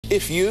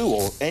If you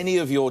or any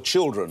of your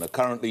children are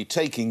currently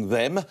taking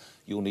them,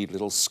 you'll need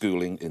little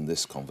schooling in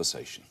this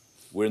conversation.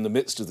 We're in the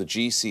midst of the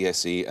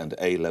GCSE and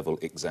A-level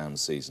exam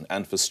season,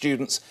 and for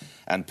students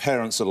and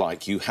parents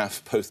alike, you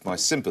have both my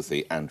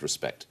sympathy and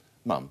respect.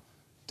 Mum,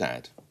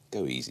 Dad,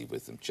 go easy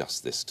with them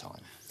just this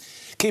time.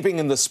 Keeping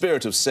in the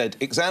spirit of said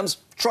exams,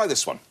 try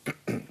this one.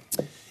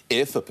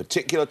 If a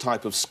particular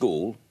type of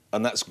school,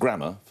 and that's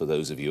grammar for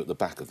those of you at the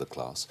back of the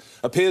class,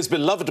 appears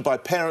beloved by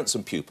parents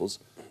and pupils,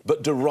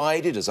 but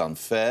derided as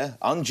unfair,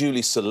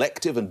 unduly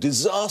selective and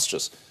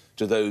disastrous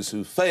to those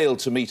who fail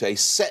to meet a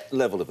set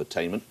level of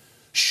attainment,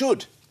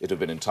 should it have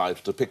been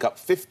entitled to pick up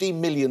 50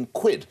 million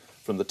quid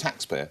from the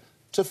taxpayer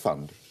to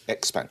fund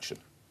expansion?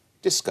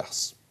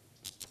 Discuss.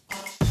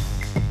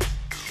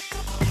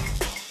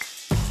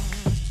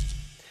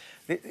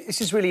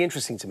 This is really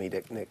interesting to me,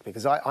 Nick,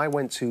 because I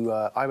went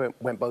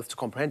both to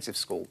comprehensive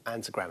school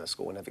and to grammar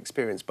school, and I've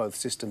experienced both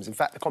systems. In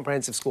fact, the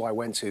comprehensive school I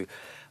went to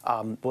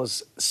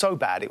was so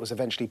bad it was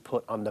eventually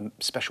put under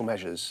special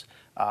measures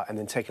and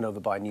then taken over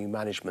by new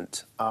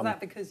management. Is that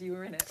because you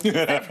were in it?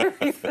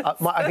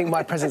 I think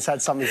my presence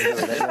had something to do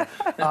with it.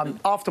 Yeah.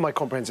 After my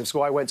comprehensive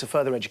school, I went to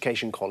further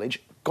education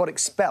college, got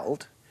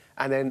expelled,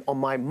 and then on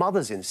my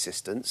mother's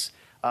insistence,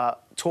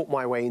 taught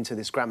my way into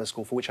this grammar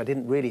school for which I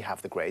didn't really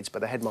have the grades, but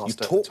the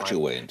headmaster... You talked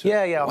your way into it?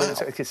 Yeah, yeah. Wow. I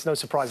mean, it's no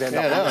surprise I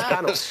ended up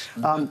on this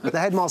panel. The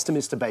headmaster,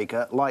 Mr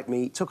Baker, liked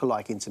me, took a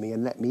liking to me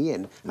and let me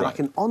in. And I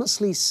can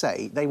honestly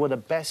say they were the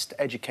best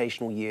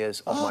educational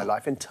years of my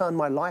life and turned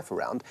my life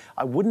around.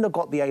 I wouldn't have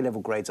got the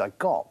A-level grades I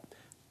got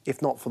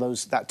if not for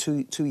that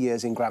two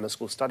years in grammar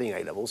school studying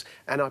A-levels,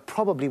 and I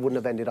probably wouldn't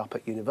have ended up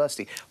at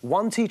university.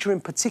 One teacher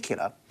in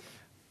particular...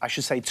 I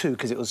should say two,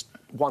 because it was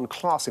one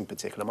class in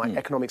particular. My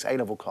economics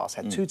A-level class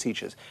had two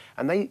teachers,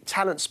 and they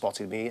talent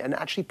spotted me and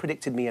actually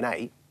predicted me an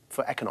A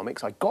for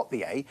economics. I got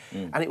the A,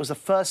 and it was the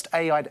first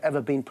A I'd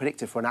ever been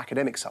predicted for an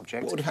academic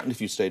subject. What would have happened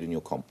if you stayed in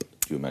your comp, do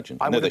you imagine?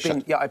 I would have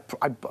been, yeah,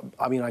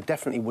 I mean, I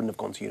definitely wouldn't have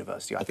gone to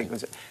university, I think.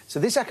 So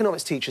this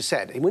economics teacher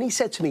said, when he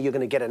said to me, you're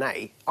going to get an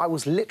A, I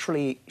was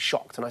literally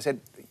shocked, and I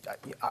said,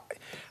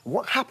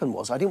 what happened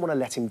was I didn't want to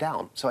let him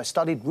down, so I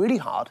studied really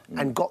hard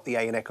and got the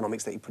A in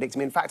economics that he predicted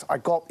me. In fact, I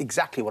got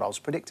exactly what I was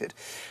predicted.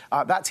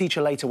 That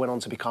teacher later went on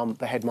to become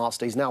the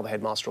headmaster. He's now the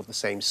headmaster of the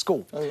same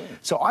school. Oh, yeah.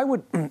 So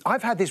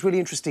I've had this really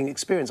interesting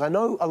experience. I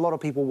know a lot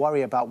of people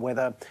worry about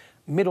whether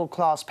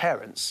middle-class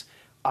parents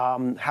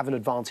have an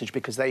advantage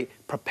because they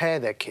prepare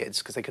their kids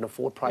because they can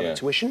afford private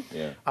tuition.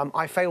 Yeah.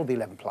 I failed the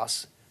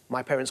 11+.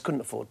 My parents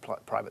couldn't afford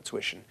private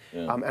tuition,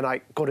 and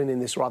I got in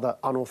this rather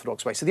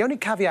unorthodox way. So the only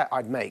caveat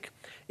I'd make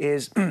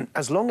is,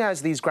 as long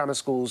as these grammar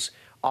schools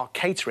are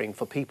catering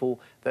for people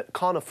that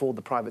can't afford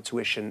the private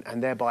tuition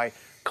and thereby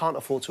can't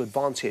afford to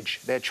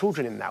advantage their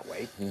children in that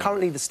way,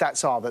 currently the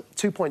stats are that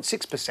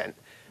 2.6%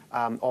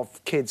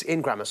 of kids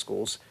in grammar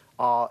schools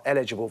are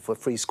eligible for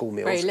free school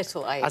meals. Very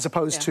little aid. As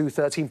opposed to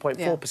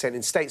 13.4%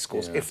 in state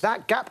schools. Yeah. If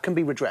that gap can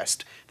be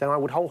redressed, then I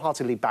would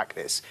wholeheartedly back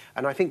this.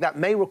 And I think that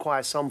may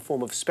require some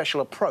form of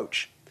special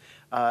approach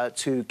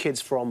to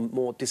kids from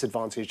more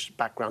disadvantaged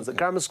backgrounds. That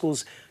grammar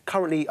schools,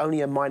 currently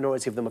only a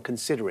minority of them are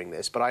considering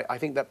this, but I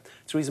think that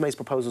Theresa May's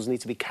proposals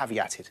need to be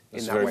caveated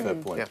in that way. That's a very fair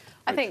point. Yeah.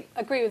 I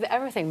agree with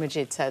everything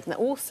Majid said, and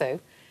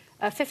also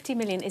 50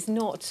 million is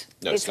not...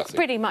 No, it's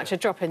pretty much a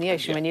drop in the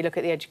ocean when you look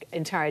at the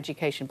entire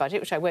education budget,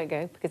 which I won't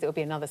go because it will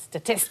be another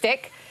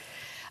statistic.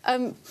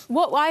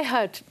 What I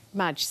heard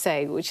Madge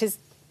say, which is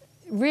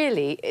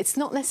really, it's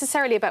not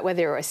necessarily about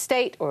whether you're a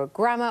state or a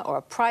grammar or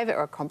a private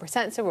or a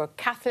comprehensive or a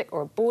Catholic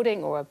or a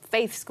boarding or a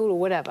faith school or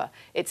whatever.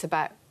 It's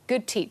about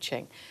good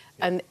teaching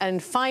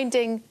and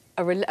finding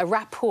a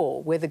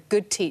rapport with a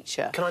good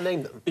teacher. Can I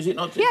name them? Is it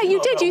not? Yeah,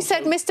 you did. You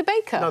said Mr.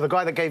 Baker. No, the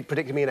guy that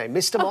predicted me a name,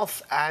 Mr.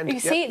 Moth and you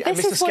see, and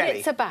this Mr. is what Skelly.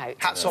 it's about.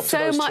 Hats off to so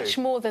those much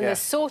two. more than the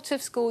sort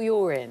of school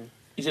you're in.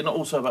 Is it not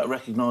also about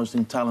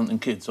recognising talent in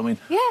kids? I mean,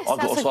 yes, I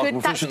got a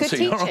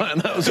psychoproficiency, all right,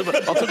 and that was I took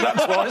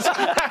that twice.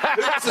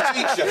 That's the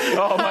teacher.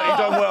 Oh, mate, he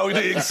done well,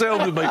 he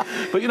excelled with me.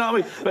 But you know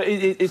what I mean? But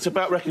it's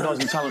about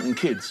recognising talent in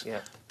kids. Yeah.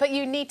 But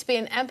you need to be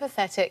an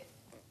empathetic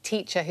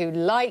teacher who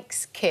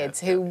likes kids,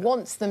 who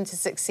wants them to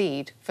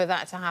succeed for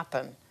that to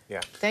happen.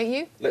 Yeah. Don't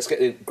you? Let's get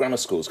the grammar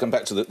schools. Come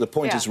back to the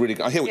point is really...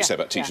 I hear what you say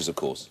about teachers, of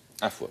course.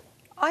 Afua.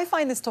 I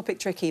find this topic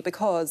tricky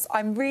because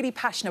I'm really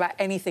passionate about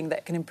anything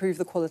that can improve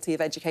the quality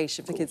of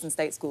education for kids in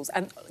state schools.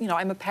 And, you know,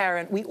 I'm a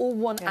parent. We all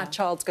want our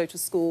child to go to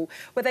school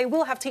where they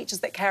will have teachers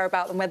that care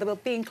about them, where they will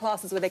be in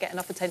classes where they get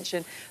enough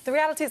attention. The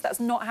reality is that's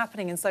not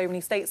happening in so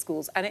many state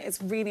schools, and it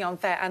is really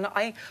unfair. And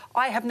I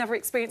have never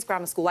experienced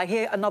grammar school. I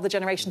hear another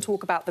generation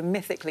talk about them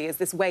mythically as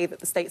this way that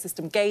the state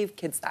system gave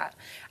kids that.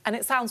 And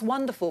it sounds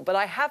wonderful, but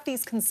I have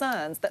these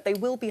concerns that they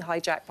will be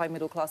hijacked by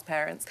middle-class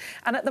parents.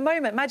 And at the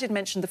moment, Majid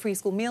mentioned the free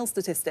school meal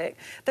statistic.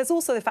 there's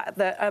also the fact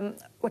that,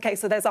 OK,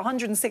 so there's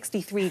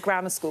 163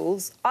 grammar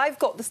schools. I've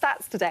got the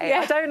stats today.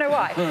 Yeah. I don't know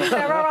why.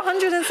 There are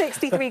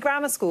 163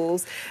 grammar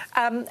schools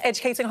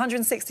educating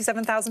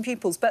 167,000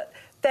 pupils, but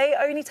they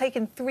only take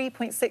in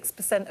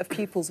 3.6% of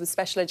pupils with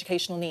special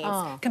educational needs,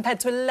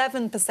 compared to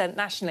 11%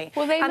 nationally.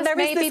 Well, they and must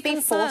maybe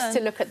be forced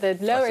to look at the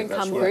lower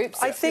income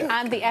groups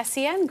and the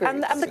SEN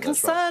groups. And the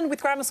concern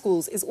with grammar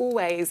schools is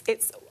always,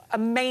 it's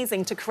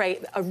amazing to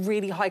create a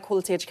really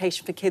high-quality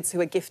education for kids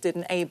who are gifted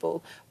and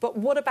able, but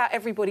what about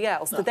everybody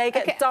else? Do they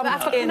get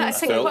dumped in? I'm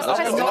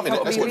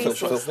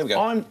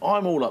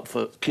all up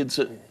for kids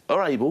that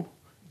are able,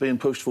 being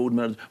pushed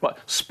forward. Right,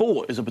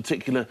 sport is a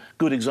particular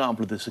good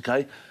example of this,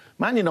 OK?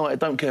 Man United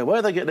don't care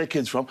where they get their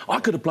kids from. I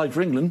could have played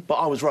for England, but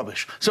I was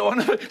rubbish. So I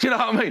never, do you know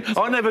what I mean?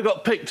 I never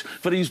got picked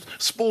for these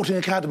sporting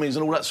academies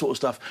and all that sort of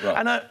stuff. Right.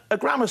 And a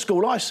grammar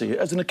school, I see it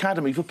as an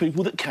academy for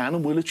people that can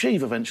and will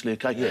achieve eventually,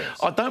 OK? Yes.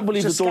 I don't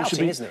believe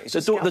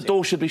the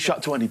door should be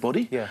shut to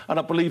anybody. Yeah. And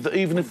I believe that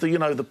even if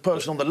the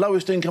person on the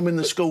lowest income in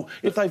the school,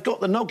 if they've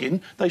got the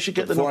noggin, they should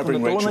get the knock on the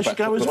door and they should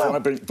go as well.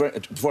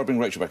 Before I bring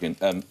Rachel back in,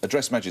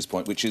 address Madge's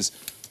point, which is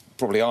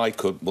probably I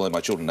could, well, my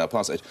children are now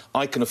past age,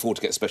 I can afford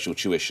to get special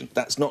tuition.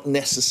 That's not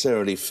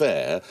necessarily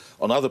fair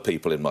on other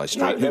people in my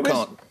street who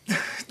can't.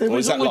 There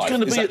is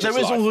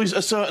always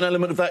a certain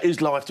element of that is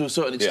life to a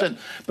certain extent.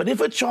 Yeah. But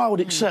if a child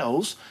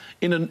excels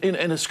in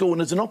a school and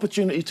there's an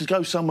opportunity to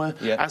go somewhere,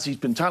 as he's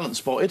been talent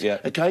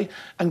spotted, OK,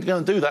 and go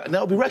and do that, and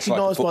that'll be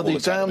recognised by the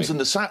exams and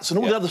the SATs and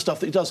all the other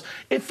stuff that he does.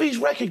 If he's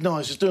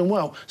recognised as doing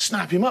well,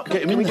 snap him up,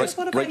 get him in there.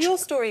 What about your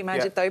story,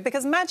 Majid, though?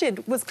 Because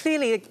Majid was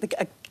clearly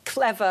a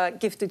clever,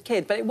 gifted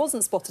kid, but it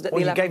wasn't spotted at the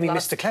 11th class. You gave me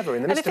Mr. Clever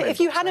in the Mr. If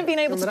you hadn't been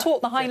able to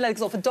talk the hind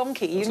legs off a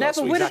donkey, you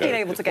never would have been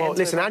able to get into it.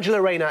 Listen,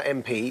 Angela Rayner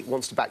MP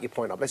wants to back your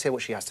point up. Let's hear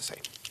what she has to say.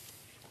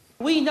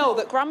 We know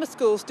that grammar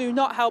schools do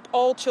not help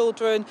all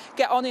children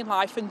get on in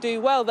life and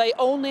do well. They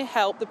only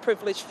help the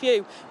privileged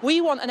few. We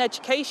want an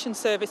education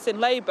service in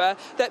Labour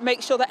that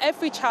makes sure that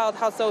every child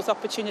has those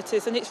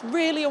opportunities, and it's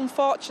really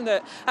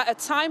unfortunate at a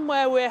time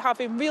where we're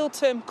having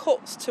real-term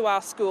cuts to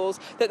our schools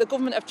that the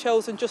government have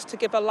chosen just to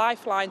give a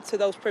lifeline to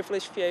those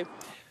privileged few.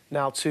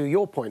 Now, to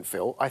your point,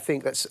 Phil, I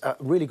think that's a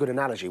really good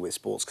analogy with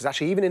sports, because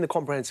actually even in the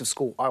comprehensive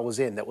school I was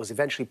in that was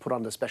eventually put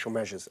under special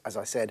measures, as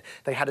I said,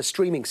 they had a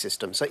streaming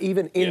system. So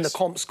even in the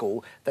comp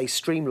school, they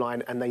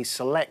streamline and they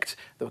select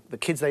the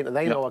kids they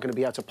know are going to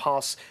be able to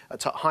pass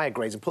to higher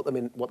grades and put them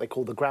in what they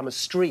call the grammar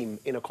stream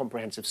in a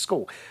comprehensive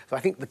school. So I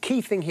think the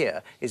key thing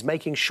here is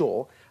making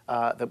sure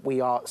that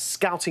we are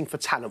scouting for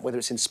talent, whether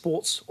it's in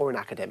sports or in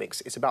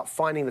academics. It's about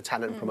finding the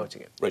talent and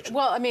promoting it. Rachel.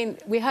 Well, I mean,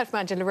 we heard from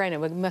Angela Rayner.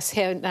 We must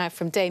hear now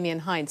from Damien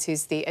Hines,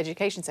 who's the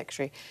Education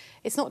Secretary.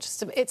 It's not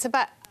just... It's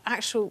about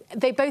actual...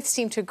 They both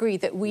seem to agree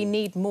that we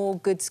need more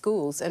good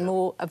schools and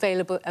more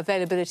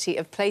availability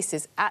of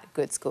places at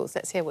good schools.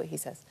 Let's hear what he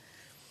says.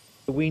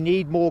 We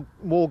need more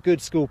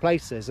good school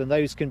places, and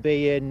those can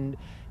be in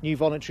new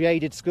voluntary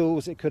aided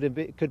schools. It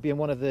could be in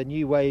one of the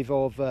new wave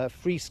of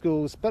free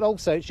schools, but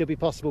also it should be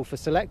possible for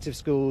selective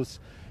schools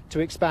to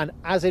expand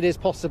as it is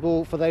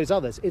possible for those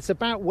others. It's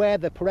about where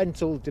the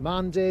parental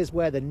demand is,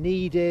 where the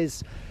need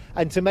is,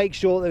 and to make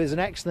sure there is an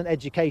excellent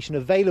education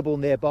available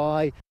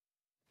nearby.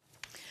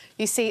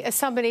 You see, as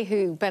somebody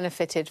who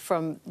benefited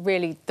from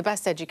really the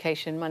best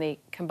education money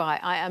can buy,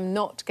 I am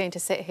not going to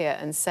sit here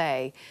and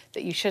say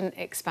that you shouldn't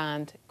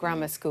expand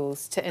grammar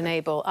schools to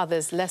enable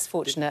others less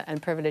fortunate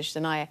and privileged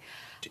than I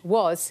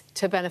was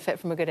to benefit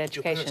from a good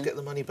education. Did your parents get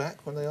the money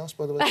back when they asked,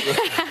 by the way?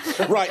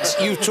 Right,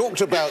 you've talked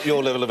about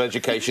your level of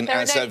education,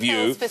 as have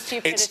you.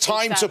 It's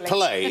time to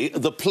play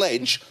the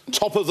pledge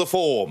top of the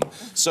form.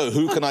 So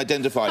who can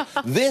identify?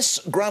 This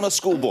grammar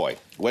school boy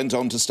went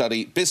on to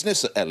study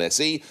business at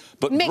LSE,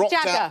 but dropped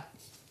out...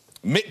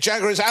 Mick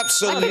Jagger is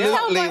absolutely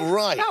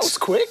right. That was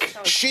quick.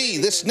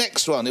 This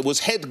next one, it was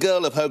head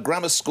girl of her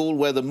grammar school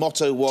where the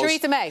motto was...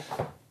 Theresa May.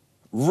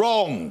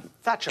 Wrong.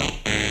 Thatcher.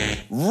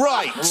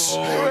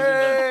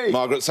 Right.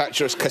 Margaret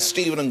Thatcher's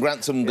Stephen and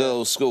Grantham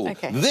Girls' School.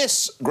 Okay.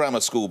 This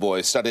grammar school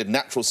boy studied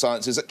natural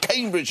sciences at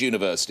Cambridge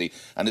University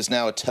and is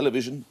now a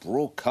television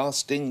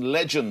broadcasting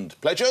legend.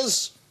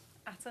 Pledgers?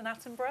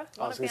 Attenborough.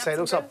 I was going to say, it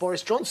looks like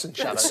Boris Johnson.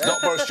 It's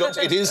not Boris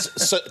Johnson, it is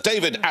Sir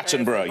David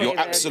Attenborough. You're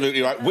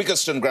absolutely right.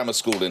 Wiggerston Grammar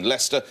School in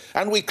Leicester.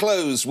 And we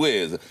close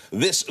with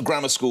this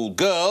grammar school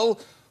girl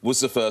was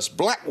the first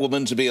black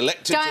woman to be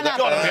elected to that... It's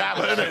got to be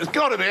Abbott, isn't it? It's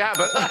got to be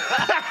Abbott.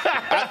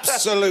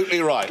 Absolutely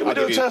right. Can we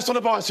do a test on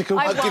a bicycle?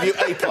 I'll give you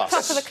A+. Top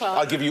of the class.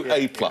 I'll give you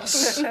A+. A+.